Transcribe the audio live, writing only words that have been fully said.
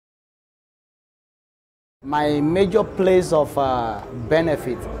My major place of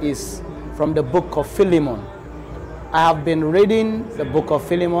benefit is from the book of Philemon. I have been reading the book of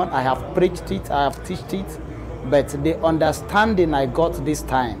Philemon. I have preached it, I have taught it, but the understanding I got this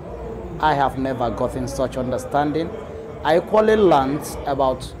time, I have never gotten such understanding. I equally learned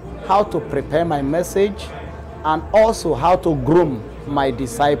about how to prepare my message and also how to groom my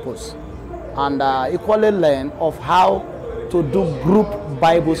disciples, and equally learn of how to do group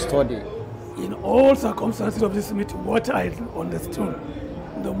Bible study. In all circumstances of this meeting, what I understood,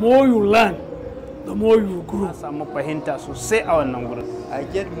 the more you learn, the more you grow. I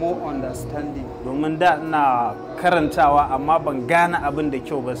get more understanding. Domin da ina karantawa amma ban gane abin da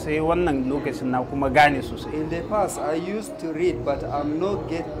kyau ba sai wannan lokacin na kuma gane sosai. In the past I used to read, but I'm not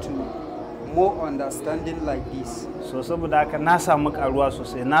get to more understanding like this. So saboda haka na samu karuwa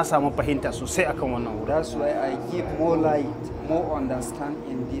sosai, na samu fahimta sosai akan wannan wuri. That's why I give more light, more understanding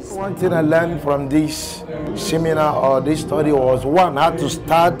in this. One thing I learned from this seminar or this study was, one, how to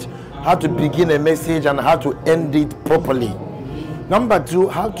start, how to begin a message and how to end it properly. Number two,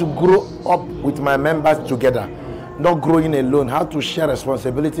 how to grow up with my members together, not growing alone, how to share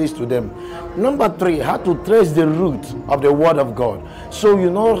responsibilities to them. Number three, how to trace the root of the word of God. So you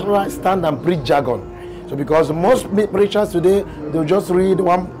know, stand and preach jargon. So because most preachers today, they'll just read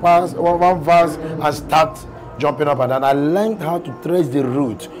one verse and start jumping up and down. I learned how to trace the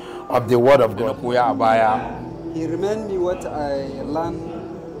root of the word of God. He reminded me what I learned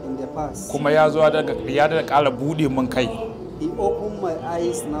in the past. He opened my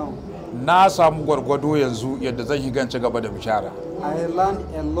eyes now. Na samu gwargwado yanzu yadda zan higance gaba da bishara. I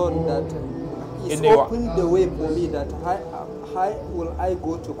learned a lot that it's opened the way for me that how will I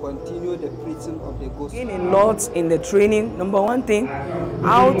go to continue the preaching of the gospel. Gain a lot in the training. Number one thing,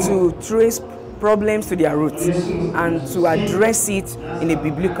 how to trace problems to their roots and to address it in a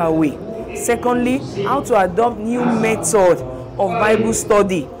biblical way. Secondly, how to adopt new method of Bible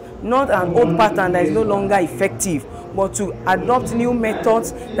study, not an old pattern that is no longer effective, but to adopt new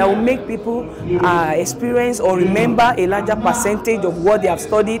methods that will make people experience or remember a larger percentage of what they have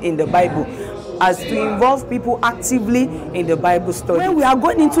studied in the Bible, as to involve people actively in the Bible study. When we are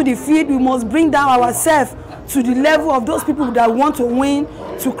going into the field, we must bring down ourselves to the level of those people that want to win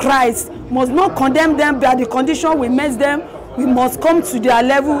to Christ. We must not condemn them by the condition we met them. We must come to their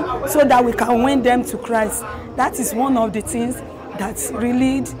level so that we can win them to Christ. That is one of the things that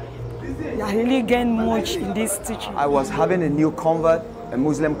really gained much in this teaching. I was having a new convert, a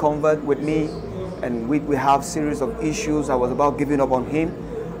Muslim convert with me, and we have series of issues. I was about giving up on him.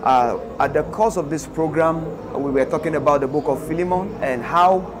 At the course of this program, we were talking about the book of Philemon and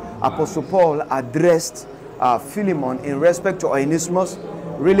how Apostle Paul addressed Philemon in respect to Onesimus.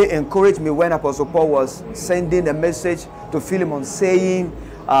 Really encouraged me when Apostle Paul was sending a message to Philemon saying,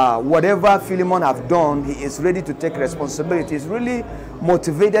 whatever Philemon have done, he is ready to take responsibility. It's really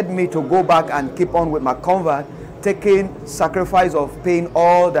motivated me to go back and keep on with my convert, taking sacrifice of paying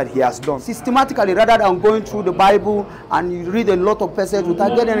all that he has done. Systematically, rather than going through the Bible and you read a lot of passages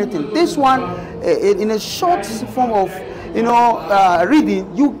without getting anything. This one, in a short form of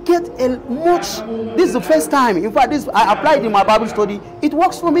reading, you get a much. This is the first time. In fact, I applied in my Bible study. It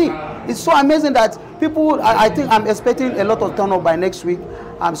works for me. It's so amazing that people. I think I'm expecting a lot of turn up by next week.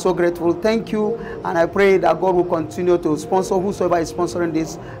 I'm so grateful. Thank you, and I pray that God will continue to sponsor whosoever is sponsoring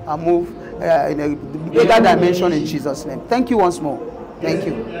this move in a bigger dimension in Jesus' name. Thank you once more. Thank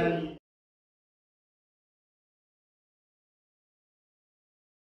you.